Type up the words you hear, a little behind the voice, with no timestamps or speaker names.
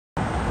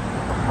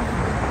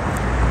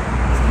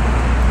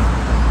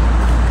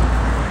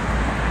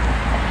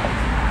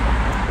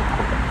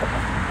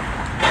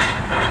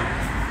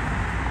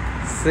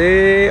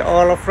See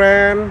all the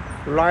friends,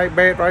 live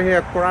bait right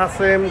here, grass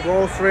shrimp,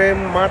 gold shrimp,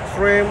 mud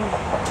shrimp,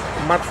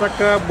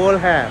 mudsucker,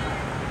 bullhead.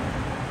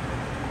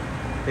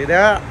 See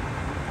that?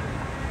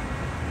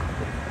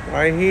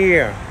 Right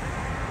here.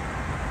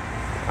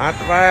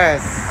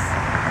 Address.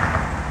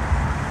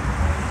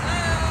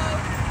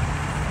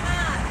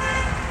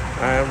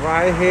 And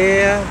right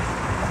here.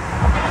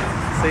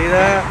 See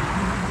that?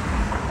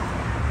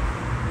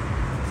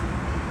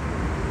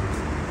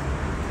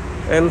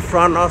 In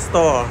front of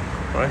store.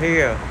 Right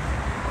here.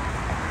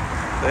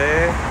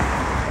 See?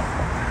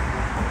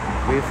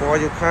 Before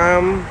you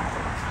come,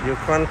 you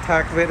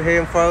contact with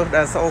him first.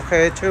 That's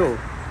okay too.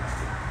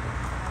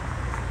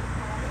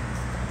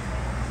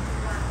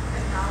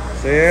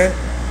 See?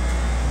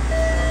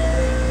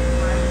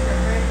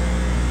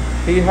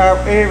 He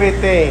have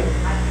everything.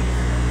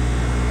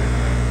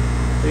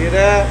 See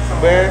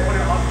that? Bed,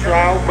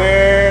 trout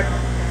bed.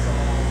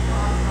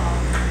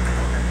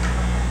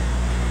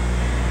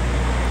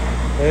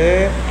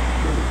 See?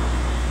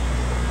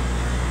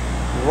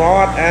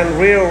 Rod and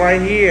reel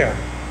right here.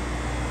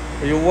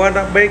 You want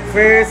a big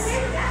fish?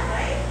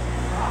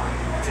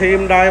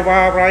 Team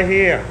diver right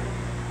here.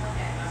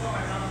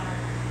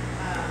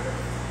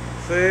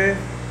 See?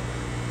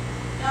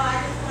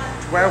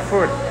 12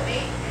 foot.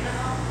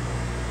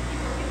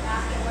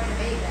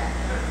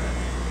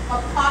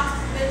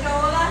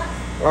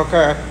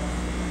 Okay.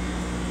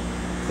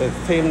 The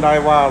team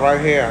diver right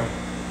here.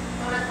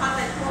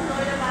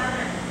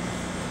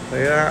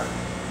 See that?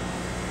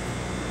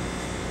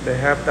 They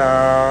have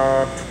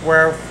the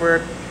 12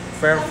 foot,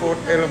 12 foot,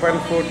 11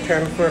 foot,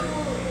 10 foot.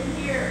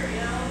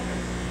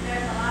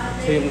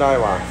 Team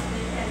diver.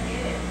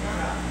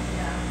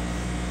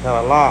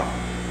 Have a lot.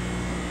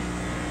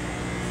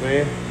 See?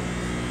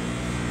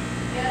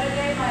 The other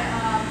day, my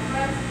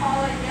friends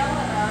called and yelled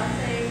at us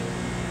saying,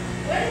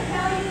 "Where the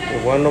hell you guys?"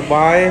 You want to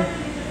buy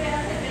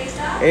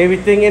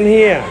everything in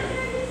here?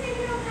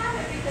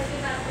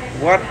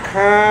 What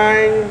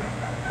kind?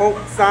 Hook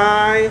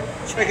size?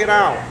 Check it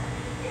out.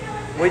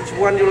 Which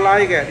one you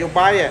like it? You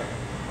buy it.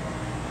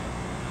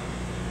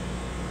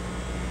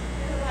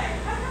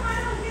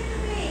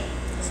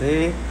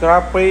 See,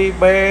 crappie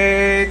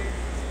bait.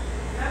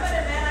 Remember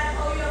the man I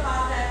told you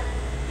about that?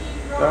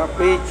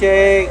 Crappie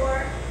check.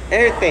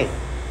 Everything.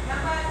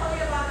 Remember I told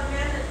you about the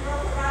man that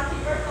drove around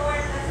Keeper Store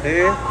and said,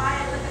 See? "Stop by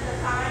and look at the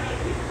sign and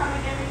keep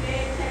coming every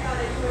day and check out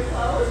that you were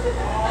closed."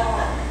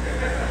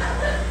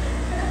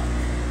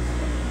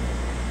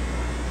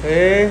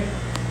 Hey,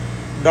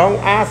 don't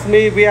ask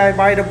me where I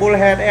buy the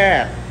bullhead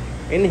at.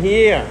 In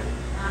here.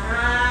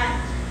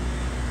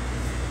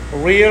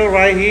 Real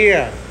right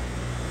here.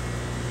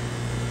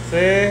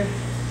 See?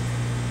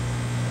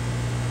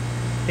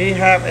 He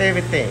have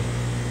everything.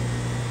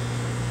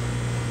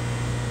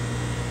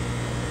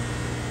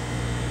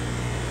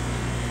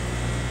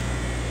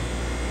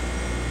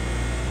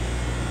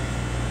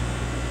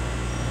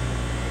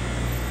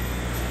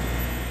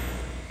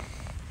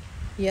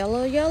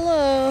 Yellow,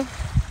 yellow.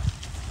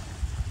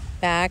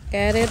 Back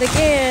at it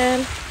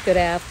again. Good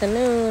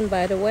afternoon,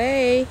 by the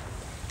way.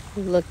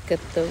 Look at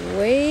the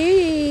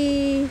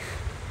wave.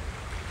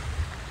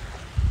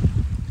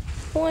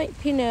 Point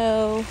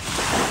Pinot.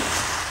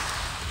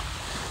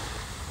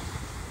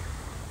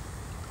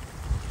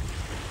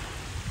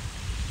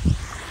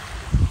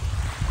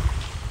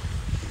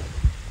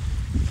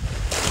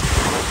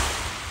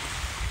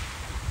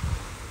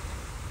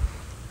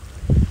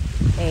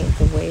 Ain't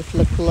the wave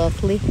look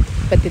lovely,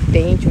 but it's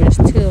dangerous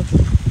too.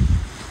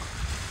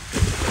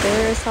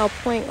 There's our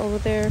point over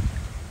there.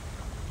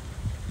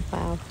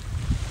 Wow.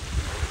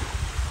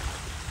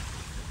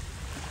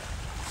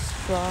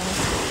 Strong.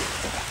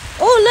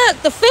 Oh,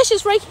 look, the fish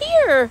is right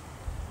here.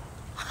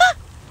 Huh.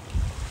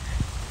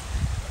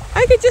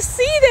 I could just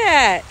see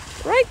that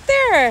right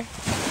there.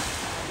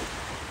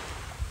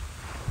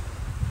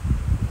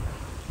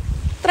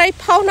 Trai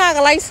phao na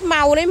cái lấy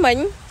màu đấy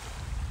mình.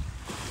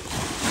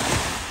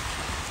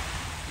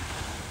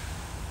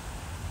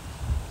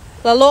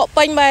 Là lộ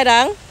pênh bài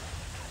đắng.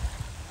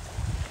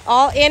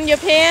 All in your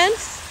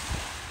pants.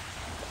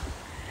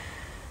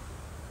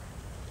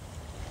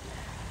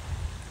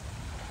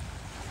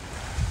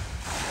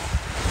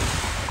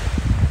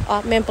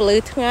 Men blue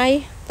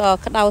ngay. Tờ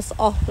cái đầu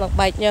off lặng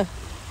bạch nha.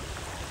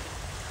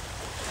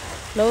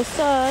 No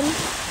sun.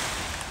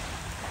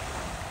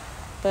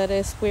 But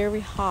it's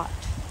very hot.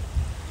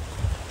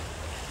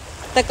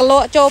 Ta cái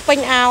lộ cho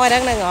pênh ao ai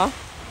đang này ngỏ.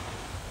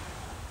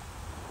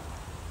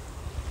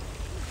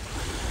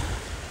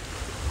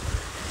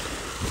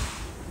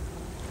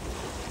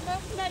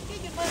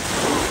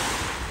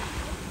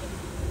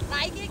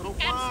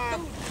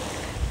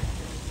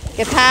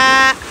 Cái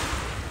tha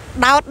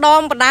đau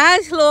đom bà đá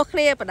lua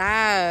kia bà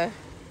đá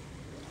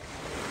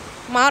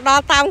mà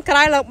đo tam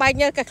cái lần bay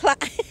như cái lại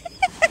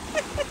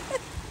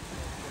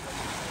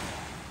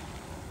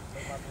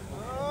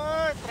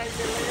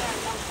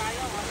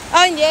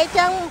ơi vậy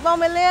chăng bông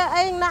mê lia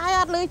anh nãy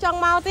ăn lưới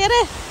trong mau tiết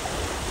đi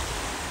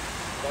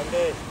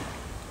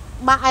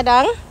bại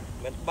đắng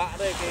mình bạ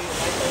đây cái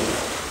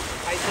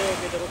hay chơi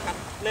cái đồ cắt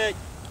lên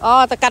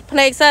Ồ, ta cắt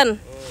phê sân.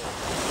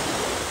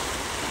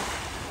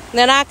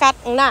 Nè na cắt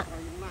nè.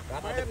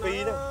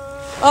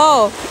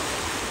 Ồ.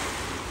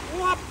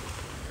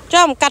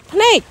 Chom cắt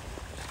phê.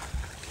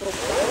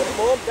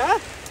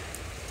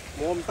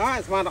 Mồm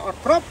ta mà nó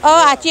khớp.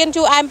 À chiên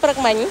chu em bực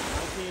mình.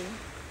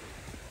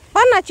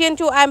 Bắt là chiên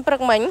chu em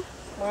bực mình.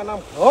 Mà nằm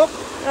khớp.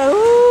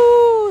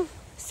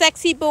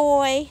 Sexy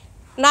boy.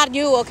 Not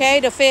you,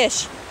 okay? The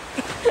fish.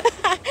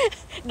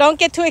 Don't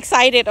get too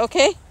excited,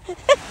 okay?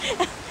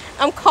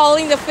 I'm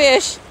calling the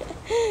fish.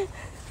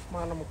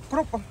 Mà nằm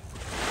khớp.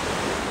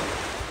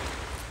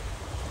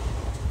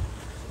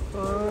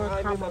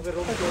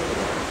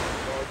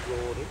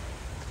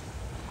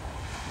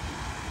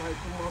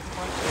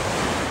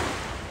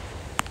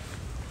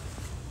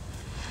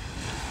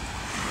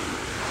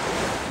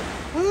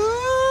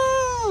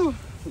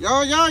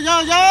 Yo.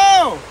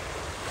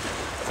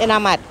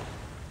 Enamat.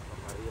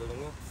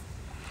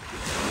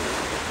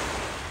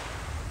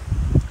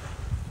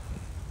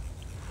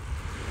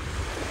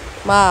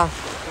 Ma.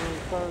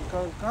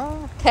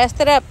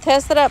 Test it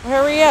up,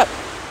 hurry up.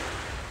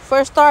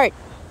 First start.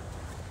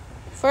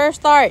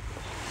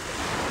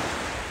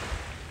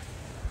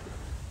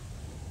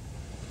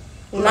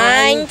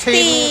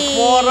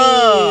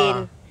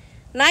 19.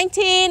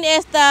 19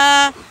 is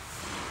the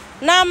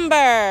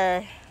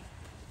number.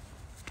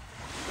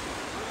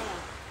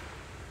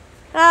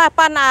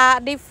 Pan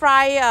deep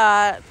fry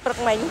bực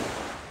mình.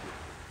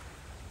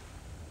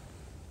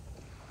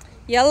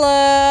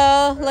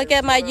 Yellow, look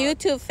at my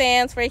YouTube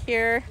fans right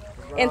here.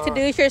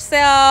 Introduce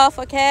yourself,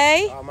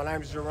 okay? My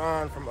name is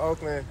Jerron from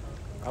Oakland.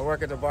 I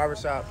work at the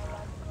barbershop.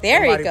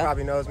 There Somebody you go.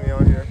 probably knows me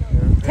on here.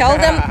 Yeah. Tell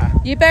them,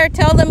 you better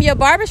tell them your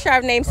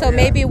barbershop name so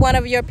maybe one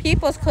of your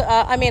people's,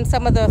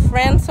 some of the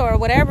friends or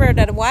whatever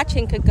that are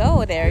watching could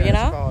go there, you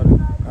know? It's called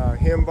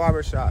Him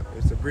Barbershop.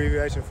 It's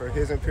abbreviation for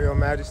His Imperial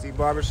Majesty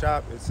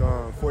Barbershop. It's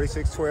on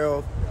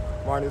 4612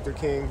 Martin Luther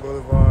King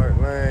Boulevard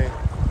Lane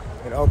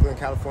in Oakland,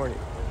 California.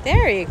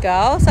 There you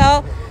go.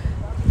 So,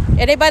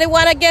 anybody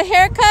want to get a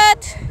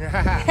haircut?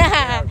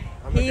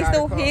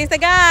 He's the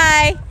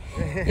guy.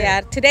 Yeah,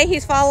 today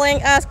he's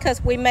following us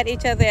because we met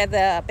each other at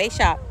the bait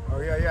shop.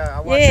 Oh yeah. I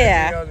watch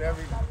videos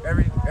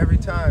every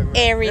time. Man.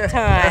 Every time. Every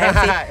time.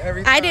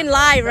 I didn't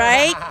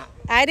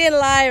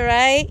lie,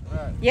 right?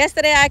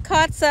 Yesterday I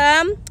caught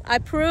some. I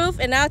proved,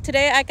 and now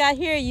today I got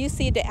here. You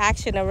see the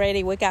action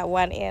already. We got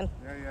one in.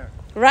 Yeah.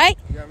 Right?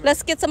 Yeah,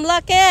 let's get some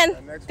luck in.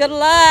 Good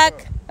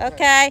luck.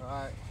 Okay.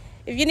 Right.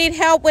 If you need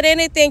help with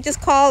anything,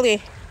 just call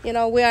me. You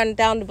know, we are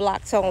down the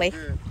blocks only.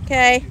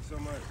 Okay. Thank you so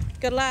much.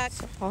 Good luck.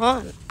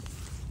 On.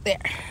 There.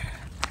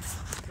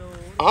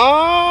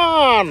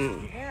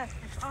 On. Yes,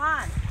 it's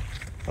on.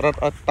 Rất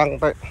ở tăng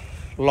tới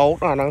lỗ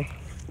đó nè.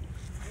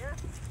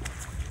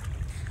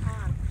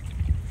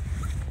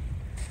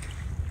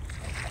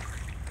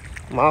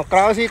 Mà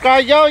coi gì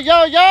coi vô.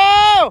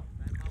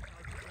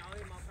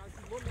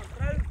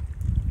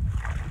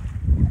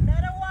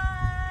 Another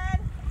one.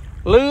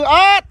 Lư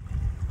ớt.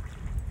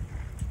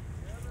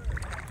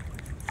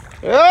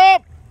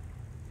 Yep.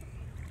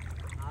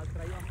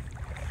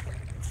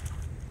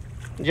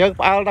 Dương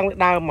bao đang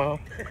đau mà.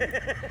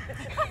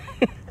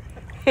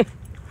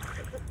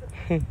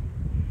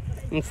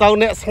 Sâu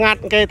nè ngặt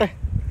kê tay.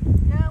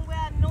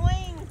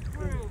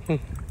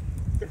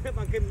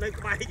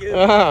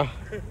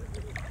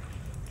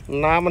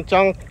 Nà mình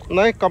trong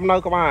lấy cầm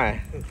nơi có bài.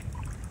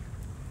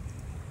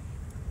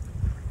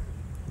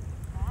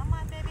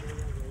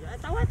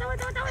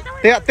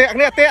 Tiện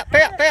nè tiện.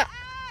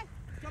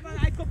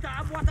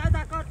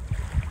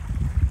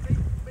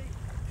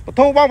 Bà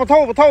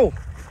thu.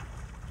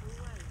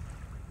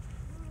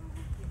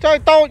 Chơi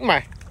tôi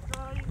mày.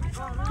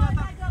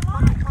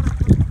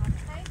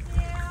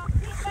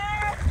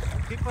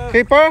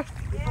 Keeper.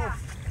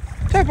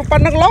 Chơi một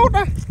phần năng lốt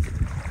á.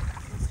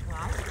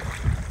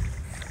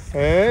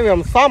 Ê,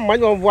 làm sao mấy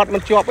người vọt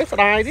mình chọp cái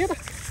đài biết á.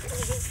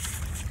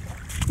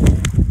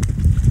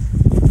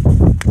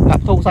 Đạp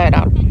thu xe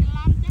đạp.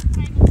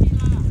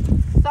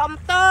 Xong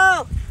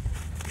tơ.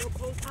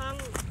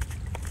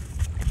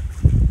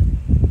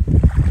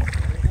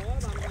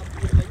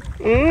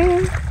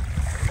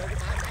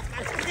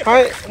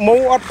 Hay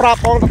mua ọt prap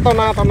on tao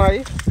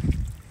này.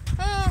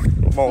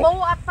 Mua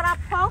ọt prap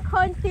phong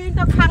khơi tiên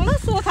cho khăn nó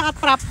xua thà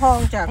prap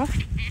phong chẳng.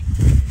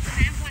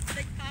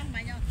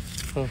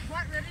 Oh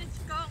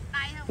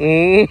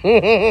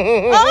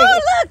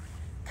look,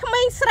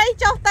 coming straight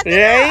cho ta.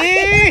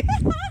 Vậy.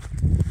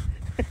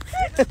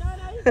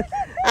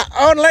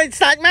 On lên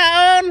sạch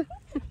mà on.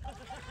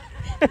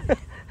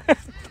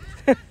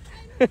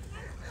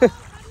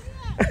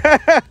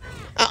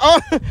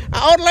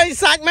 On lên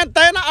sạch mà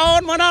tên nó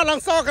on mà nó lần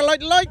so cái lệch.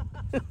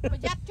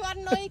 Dắt cho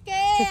anh nuôi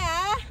kia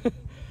hả?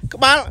 Cái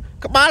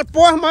bal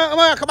pua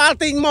mà cái bal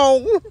tinh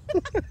mộng.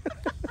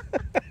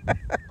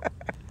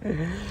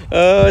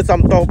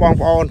 Sầm tô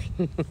bong on.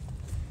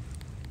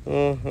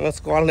 Nó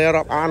con này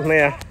rập ăn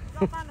nè.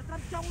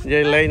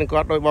 Dây lên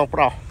có đôi bong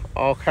pro.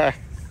 Ok.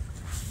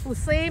 Mừng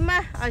xem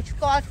á,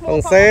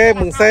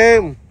 mừng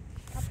xem.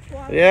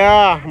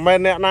 Yeah,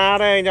 mình nè ná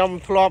đây nhom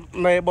flop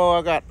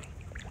neighbor got.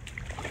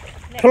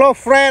 Close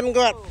friend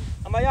got.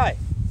 Mấy ơi.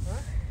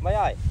 Mấy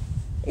ơi.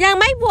 យ៉ាង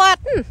ម៉េចវត្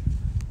ត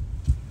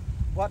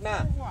What nè.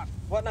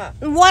 What nè.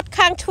 វត្ត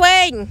ខាងឆ្វេ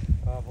ង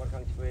What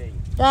khang chui.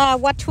 ចា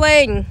វត្តឆ្វេ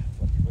ង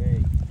What chui.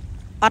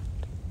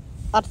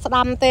 អត់ស្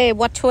ដាំទេ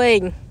វត្តឆ្វេង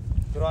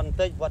Tròn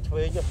tê what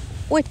chui chứ.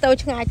 អុយទៅ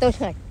ឆ្ងាយ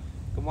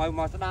Cầm mồi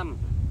mò đâm.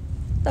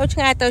 ទៅឆ្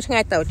ងាយទៅ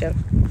ចឹង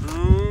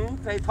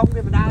Cây thông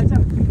cái bà đào chứ.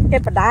 គេ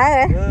បដែរ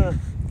ហ៎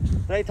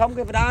Cây thông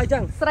cái bà đào chứ.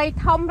 ស្រី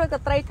ធំឬក៏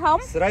ត្រីធំ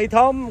Sợi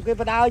thông cái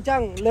bà đào chứ.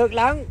 Lược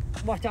lắng.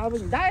 Bỏ cho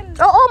mình đấy.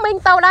 អូមីង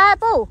ទៅដែរ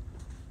ពូ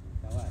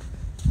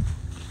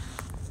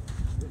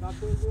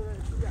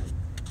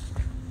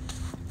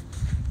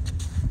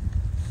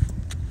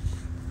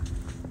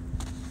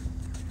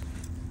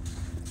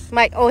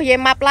ម៉េចអូយេ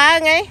ម៉ាប់ឡើង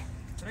ហី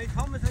Sợi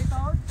thông với sợi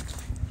tối.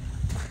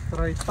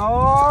 Trời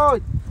tôi.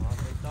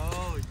 Sợi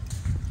tối.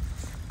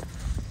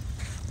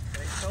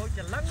 Sợi tối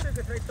chả lắng được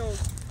cái sợi tối.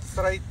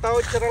 Trời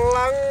tôi chả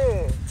lăng.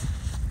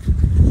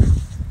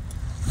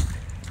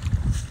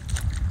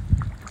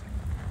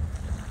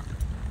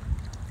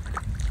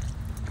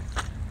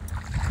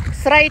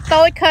 ស្រី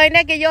តូចឃើញ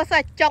ទេគេយកសា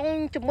ច់ចុង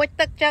ជាមួយ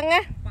ទឹកចឹង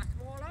ណា Pass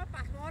more đó,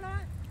 pass more đó.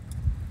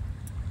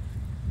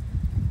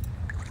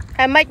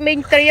 ហើយមិនមីង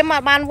ត្រៀមម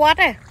កបានវត្ត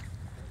ទេ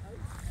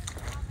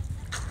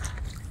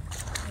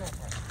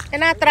ឯ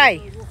ណាត្រី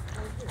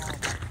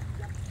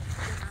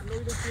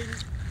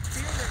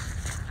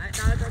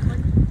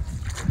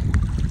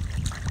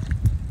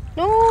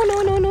No.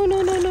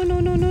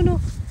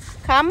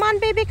 Come on,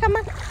 baby, come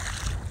on.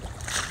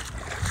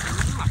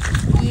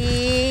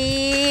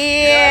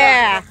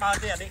 Yeah.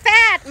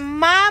 Fat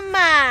mama.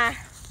 Mama.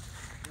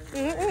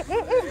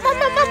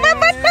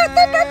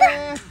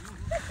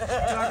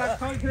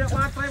 Thôi kia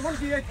ba tay món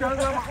kia chơi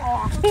ra mặc ỏ.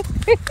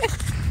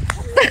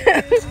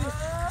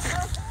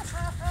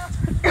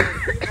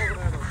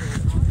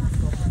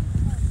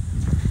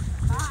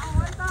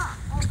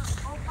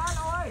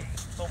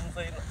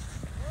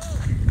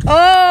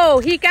 Oh,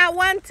 he got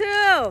one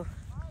too.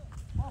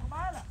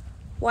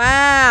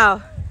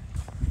 Wow.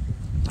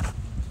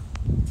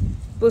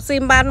 Bù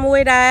sim ban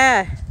mui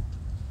đây.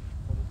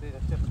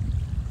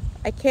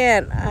 I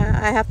can't.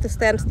 I have to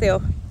stand still.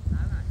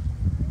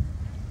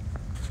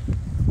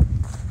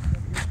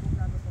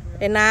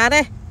 Ê ná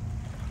đây.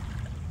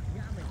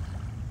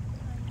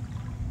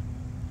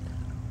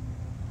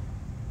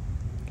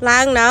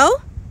 Lang nấu.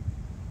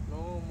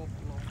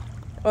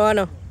 Oh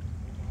no.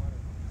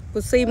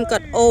 Bù sim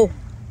cật ô.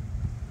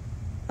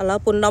 Hello,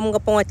 pun nom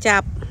kapong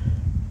chap.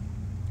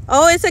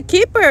 Oh, it's a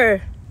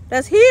keeper.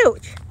 That's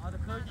huge.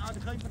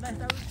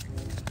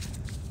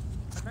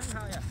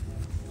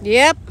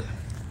 Yep.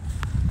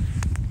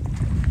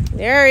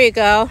 There you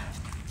go.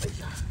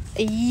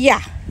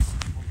 Yeah.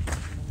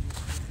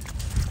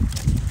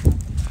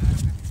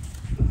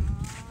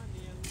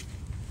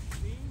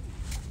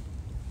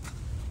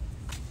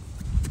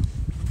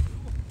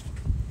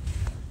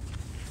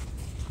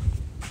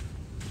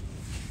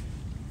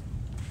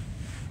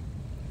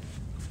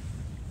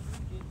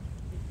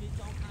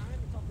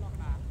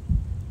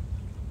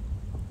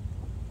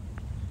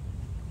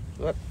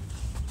 Good.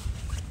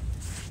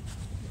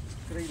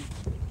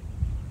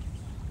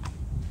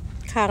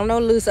 ខាងនោះ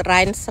លឺស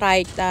រ៉ែនស្រែ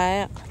កដែរ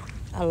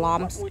អា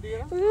ឡំ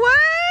វ៉ា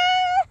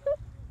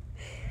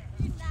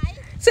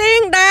ស៊ី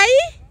ងដៃ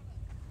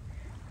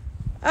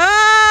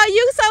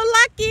you so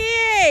lucky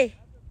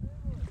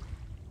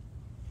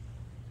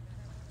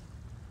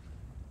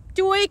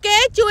ជួយគេ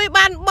ជួយ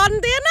បានបន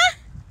ទៀតណា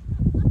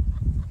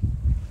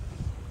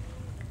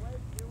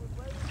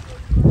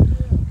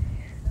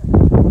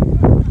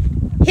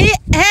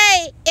Hey,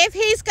 if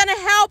he's gonna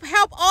help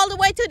all the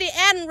way to the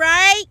end,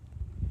 right?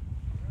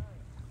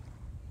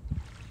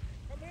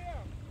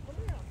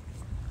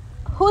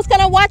 Who's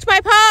gonna watch my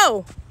pole?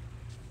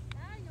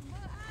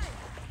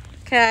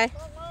 Okay.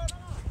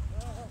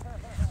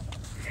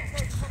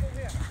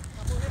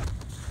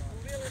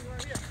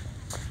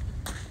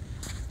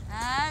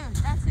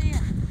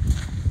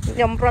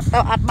 Nhầm rốt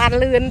tao ạt bàn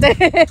lươn thế.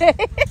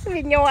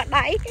 Vì nhọ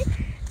đáy.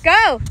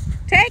 Go,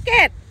 take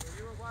it.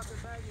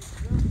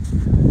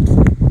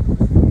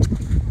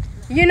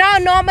 You know,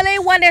 normally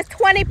when it's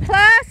 20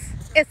 plus,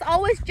 it's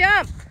always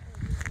jump.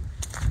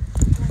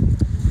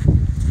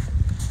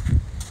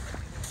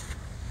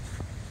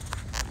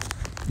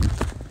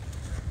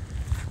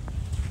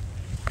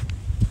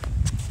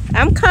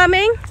 I'm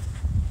coming.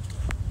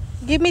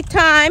 Give me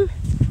time.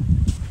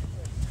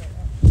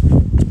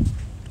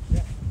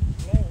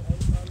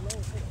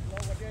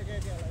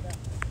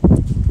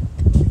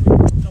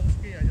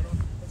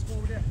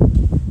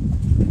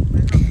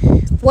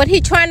 What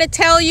he trying to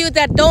tell you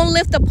that don't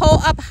lift the pole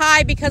up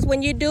high because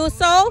when you do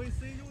so,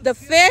 the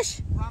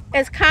fish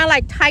is kind of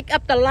like tight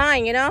up the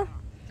line, you know?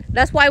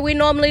 That's why we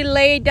normally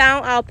lay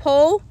down our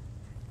pole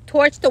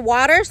towards the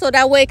water so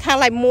that way it kind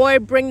of like more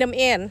bring them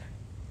in.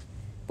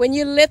 When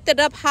you lift it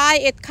up high,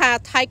 it kind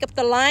of tight up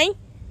the line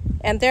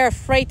and they're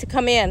afraid to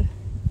come in.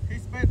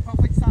 He's made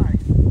perfect size.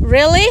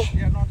 Really?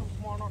 Yeah, not too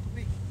small, not too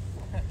big.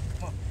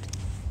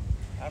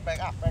 back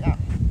up.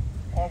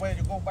 Always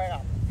you go back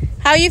up.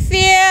 How you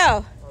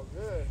feel? Oh,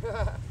 good.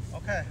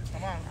 Okay,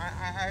 come on.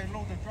 I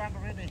load the truck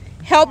already.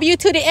 Help you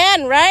to the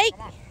end, right?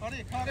 Come on,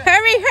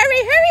 hurry.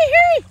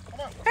 Hurry. Come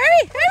on.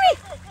 Hurry. Go.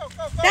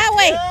 That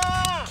way.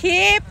 Yeah.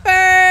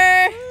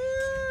 Keeper.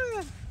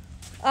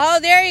 Oh,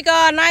 there you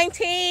go.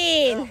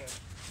 19. Okay.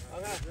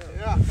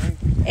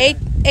 Yeah.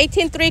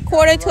 18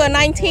 3/4 to a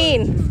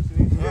 19.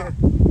 Yeah.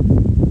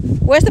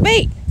 Where's the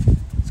bait?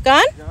 It's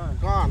gone?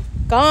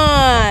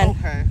 Gone.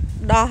 Okay.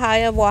 Đó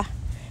hai what?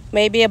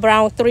 Maybe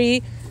around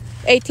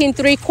 18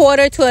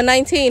 3/4 to a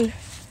 19.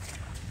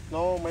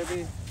 No,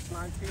 maybe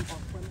 19 or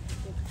 20.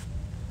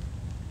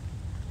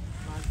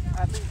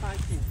 I think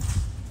 19.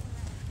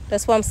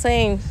 That's what I'm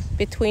saying.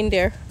 Between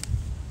there.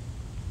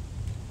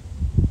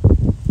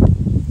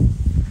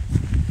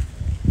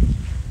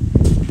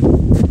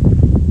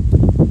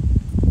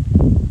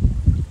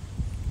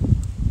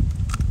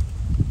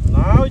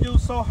 Now you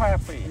so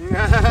happy.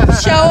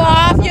 Show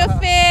off your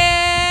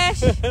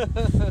fish.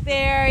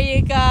 There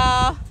you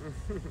go.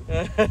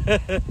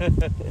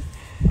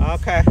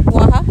 Okay.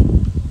 What?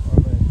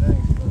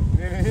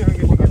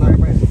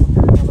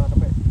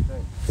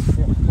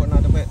 Put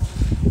another bit.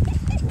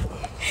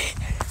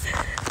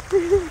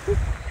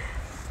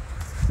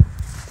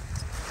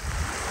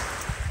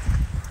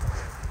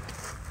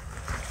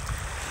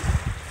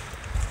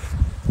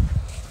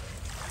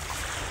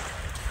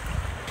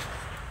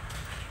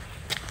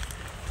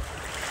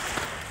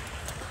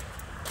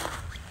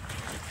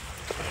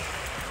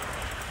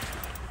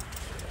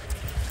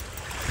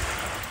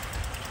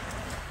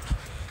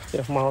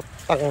 Mau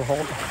tăng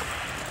hồn.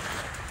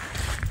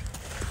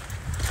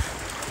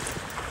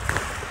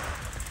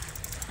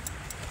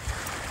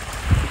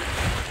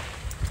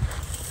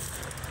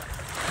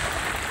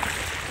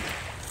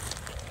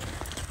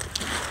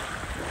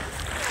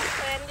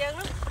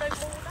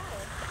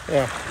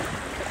 Yeah.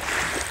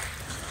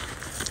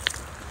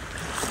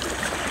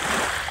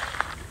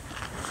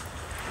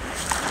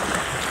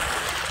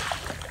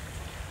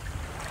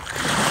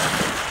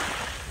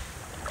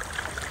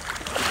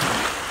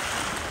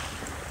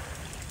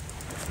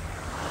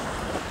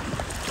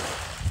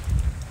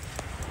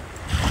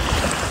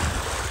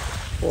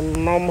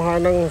 Năm hai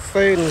nâng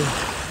xin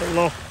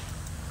nó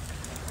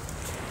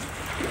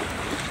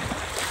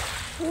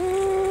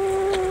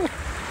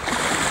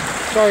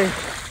coi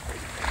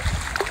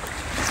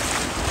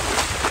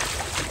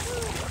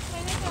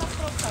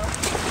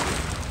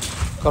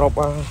cọp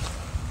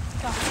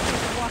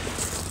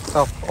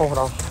cọp ô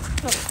đâu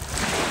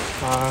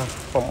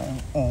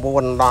cũng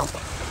buồn lắm.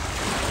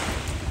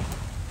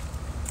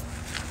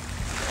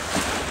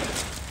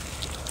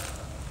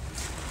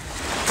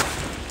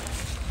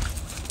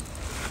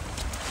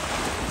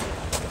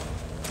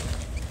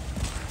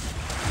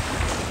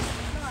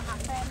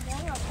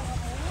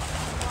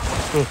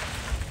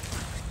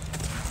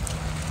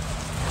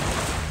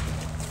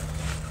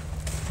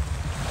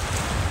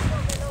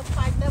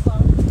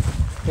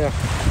 Yeah.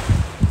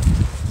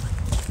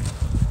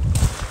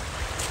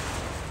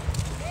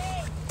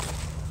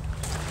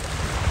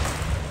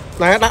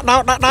 Này đặt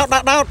đâu.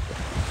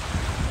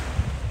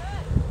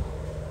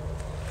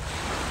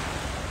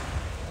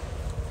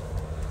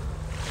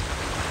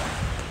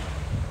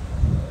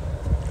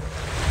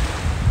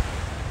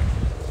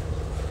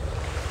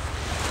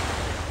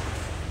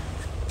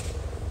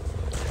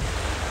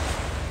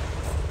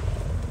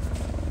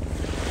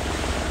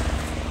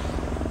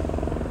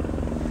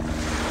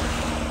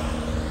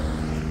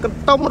 Cần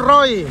tôm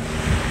rồi.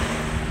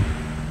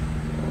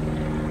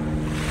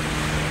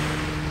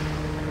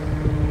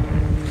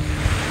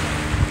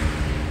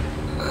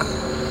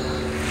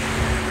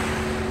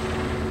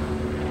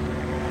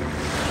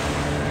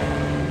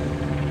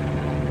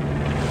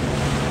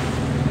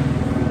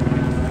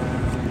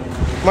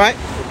 Mày.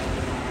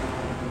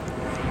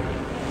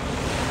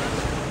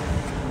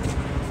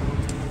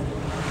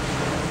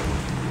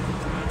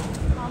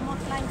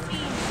 Almost 19.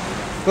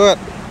 Good.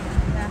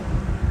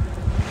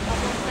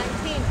 Almost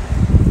 19.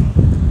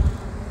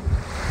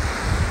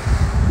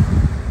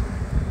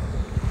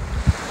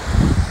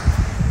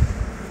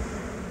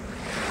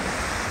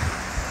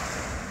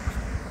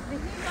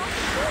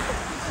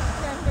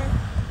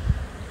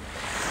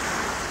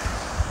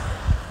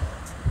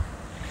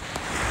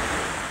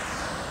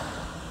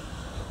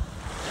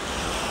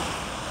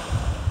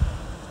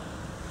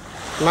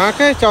 Nó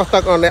cái cho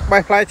tật ở nè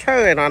bay fly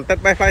chơi nó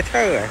tật bay fly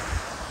chơi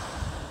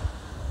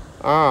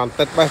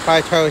tật bay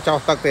fly chơi cho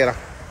tật tiền à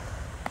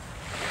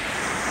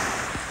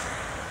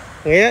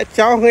nghĩa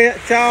cho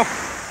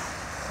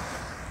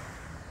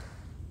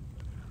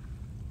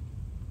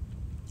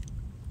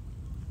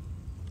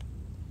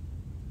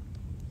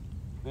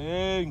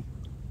Điên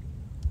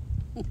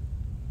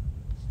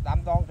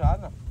đám con trở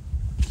nè.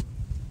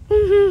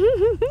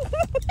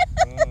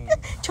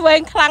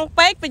 Chuyền khăn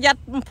bếch bây giờ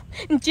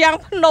chàng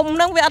nồng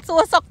nâng về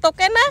xua sọc tục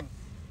cái ná.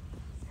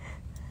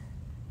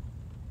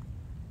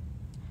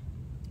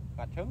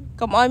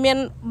 Cầm oi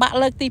miền bạc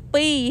lực tí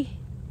pi.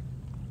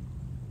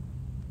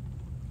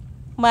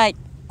 Mày,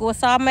 của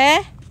sao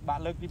mẹ? Bạc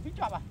lực tí pi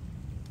chọc à?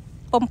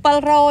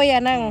 700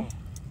អាហ្នឹង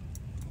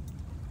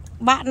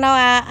បាក់នៅ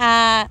អា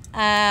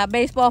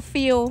baseball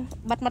field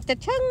បាត់មកចិត្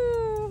តឈឹង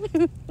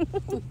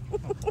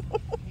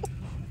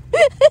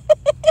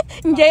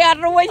និយាយអ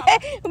ត់រួចទេ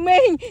មេ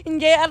និ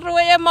យាយអត់រួ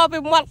ចទេមកពី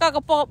មាត់ក៏ក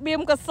ពកបៀ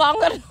មកសង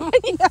អត់តមក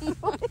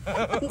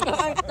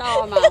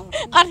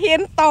អត់ហ៊ា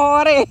នត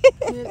ទេ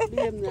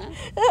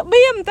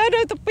បៀមទៅ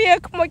ដូចទៅពី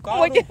ខ្មួ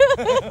យ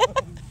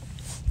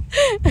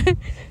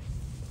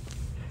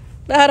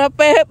ដល់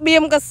ពេលបៀ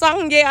មកសង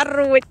និយាយអត់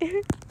រួច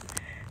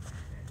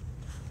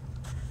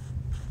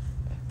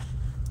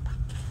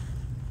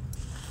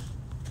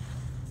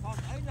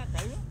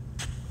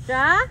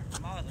ចា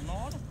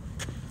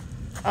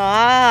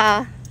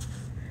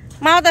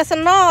មកតែ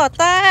សំណ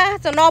តា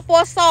សំណព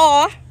ណ៌ស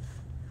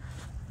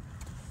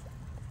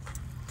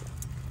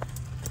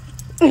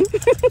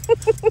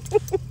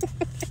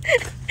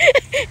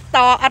ត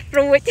អត់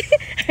រួច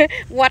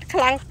វត្តខ្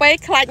លាំងពេក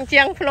ខ្លាច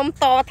ជាងភ្នំ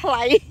តថ្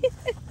លៃ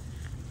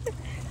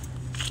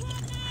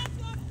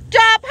ច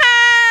ប់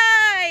ហើ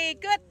យ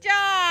good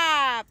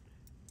job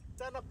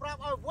តែប្រាប់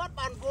ឲ្យវត្ត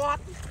បានវត្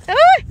ត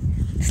អើយ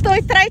ស្ទួយ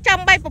ត្រីចាំ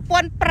បីប្រព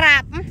ន្ធប្រា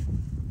ប់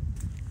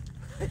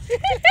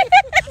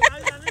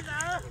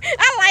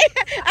អា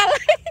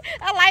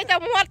ឡៃតែ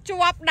មាត់ជា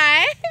ប់ដែ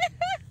រ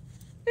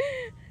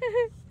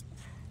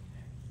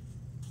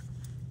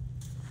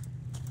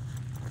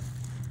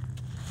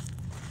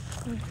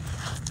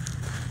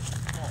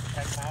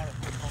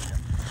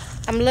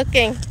I'm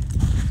looking.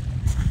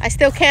 I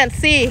still can't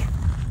see.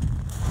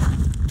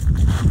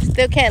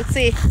 Still can't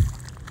see.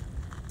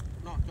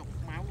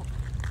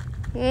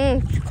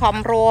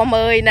 Khom rùa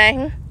mời này.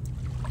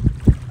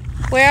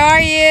 Where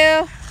are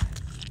you?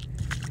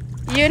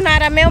 You're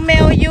not a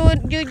male.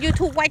 You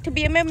too white to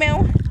be a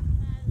male.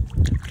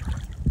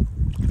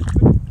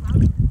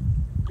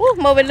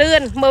 Mờ về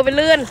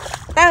lươn.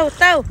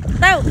 Tao.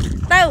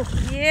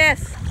 Yes.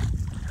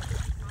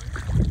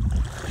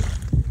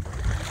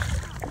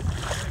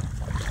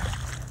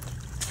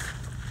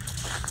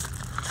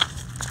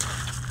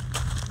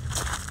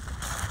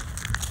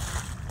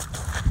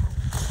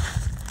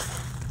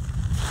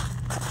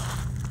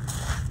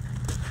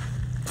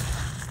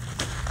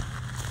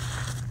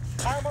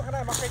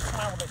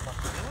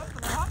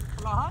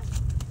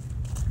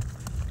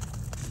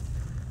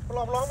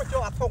 Lom mà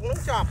cho thùng nó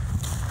chọc.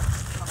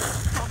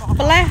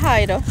 Lấy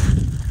hơi đó.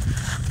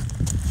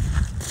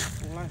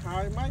 Lấy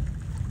hơi mấy.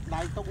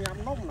 Đại tụng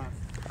nhắm nông nè.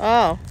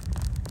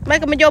 Mấy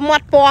cái mình vô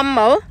mọt bom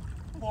mở.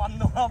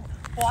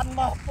 Bom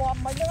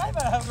mấy cái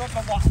mà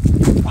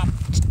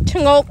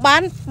ngột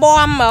bán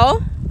bom mở.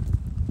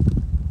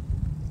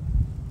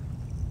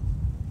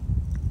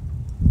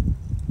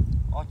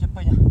 Chết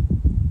pin à?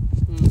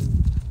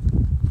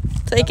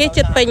 Thấy cái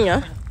chết pin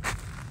hả?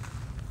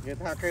 Người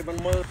ta cái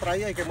bên mơ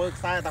trái ấy cái mơ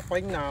sai ta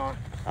pin nào.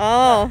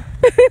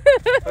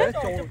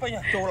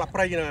 Chô là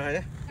pin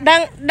này.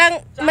 Đăng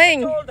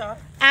mình.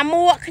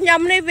 Mua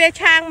nhầm đi về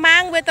trang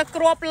mang về ta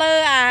crop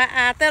lơ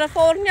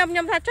telephone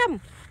nhầm tha chấm.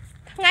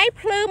 Ngay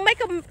plư mấy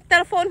cái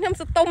telephone nhầm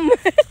sẽ tung.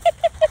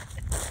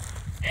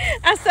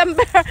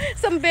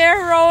 Some bear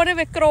roll đi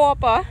về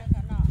crop hả?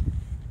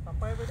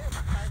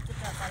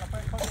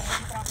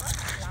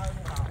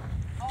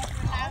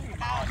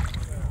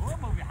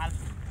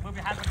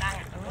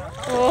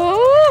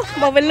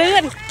 Mà về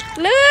lươn.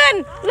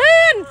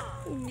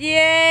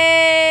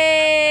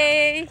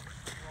 Yeah.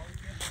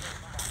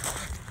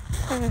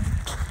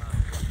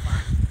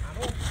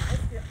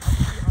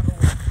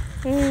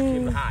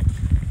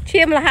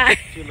 Chim là hại.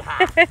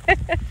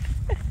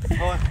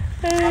 Thôi.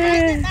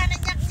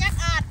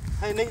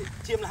 Hay ninh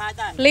chim là hai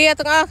tay. Lia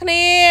tụi ngọc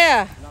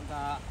nè.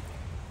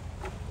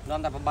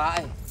 Làm ta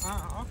bãi.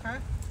 Ok.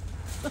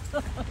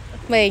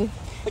 Mình.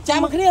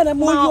 Chăm cái này là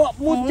mua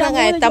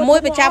ngày ta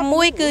muối phải chăm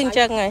muối cứ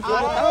chừng này.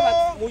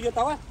 Mua vô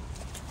tao á.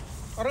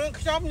 Rương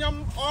chấm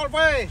nhầm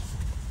always.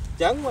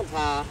 Chẳng mà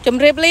thà. Chùm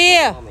riệp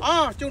lia.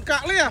 Chùm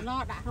cạ lia.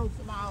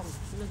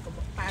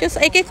 Just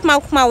ấy cái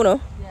màu nữa.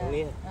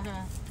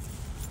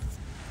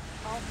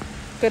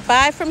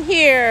 Goodbye from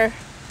here.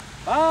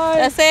 Bye.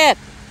 That's it.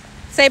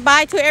 Say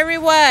bye to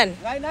everyone.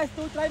 Ngày nay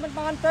tôi chơi mình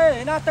ban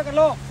tê, na tất cả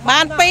lô.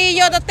 Ban pi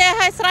vô tới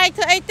hai sải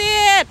thứ ấy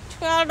tiết.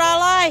 Ngào đỏ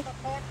lại.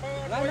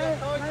 Ngày nay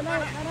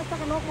tất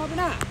cả lô mà bên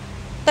nào.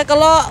 Tất cả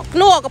lô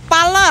nua cái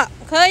pal á,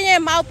 khơi nhé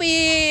mau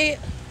pi.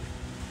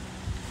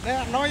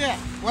 Đây nói vậy.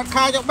 What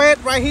kind of bed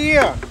right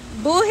here?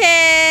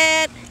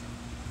 Buhead.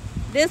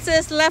 This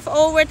is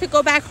leftover to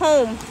go back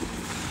home.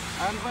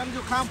 And when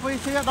you come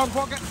fish here, don't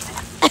forget.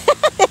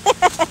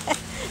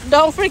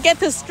 Don't forget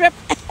to strip.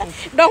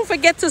 Don't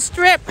forget to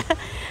strip.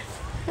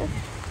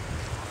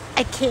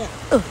 I can't.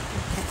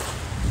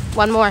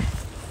 One more.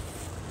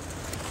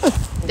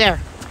 There.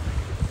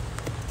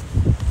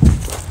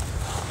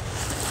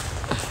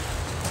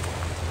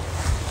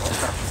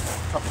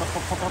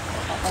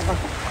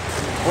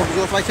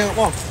 Vô phải chơi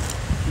không?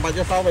 Bà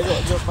vô sau bây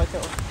giờ vô phải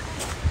chơi.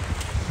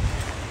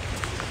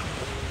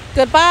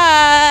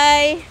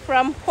 Goodbye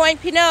from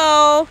Point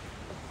Pinot.